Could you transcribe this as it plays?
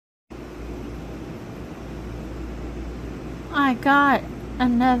I got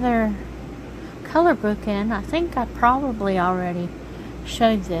another color book in. I think I probably already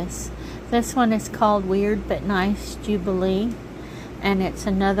showed this. This one is called Weird But Nice Jubilee, and it's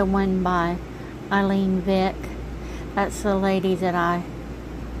another one by Ilene Vick. That's the lady that I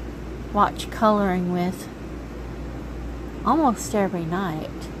watch coloring with almost every night.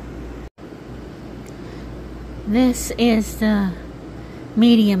 This is the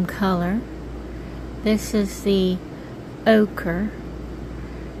medium color. This is the ochre.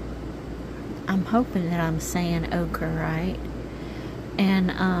 I'm hoping that I'm saying ochre right.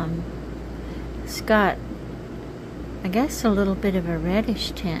 And it's got, I guess, a little bit of a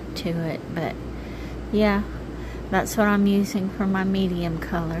reddish tint to it, but yeah, that's what I'm using for my medium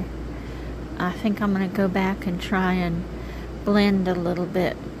color. I think I'm going to go back and try and blend a little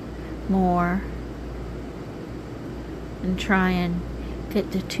bit more and try and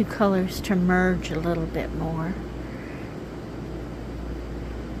get the two colors to merge a little bit more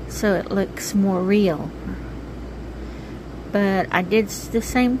so it looks more real. But I did the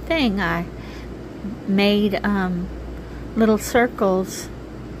same thing. I made little circles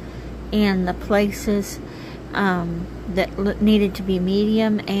in the places that needed to be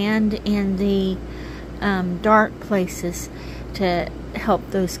medium and in the dark places to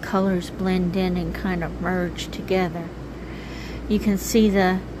help those colors blend in and kind of merge together. You can see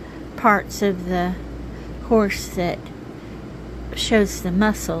the parts of the horse that shows the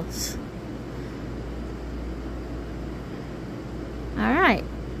muscles. Alright,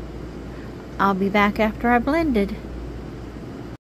 I'll be back after I blended.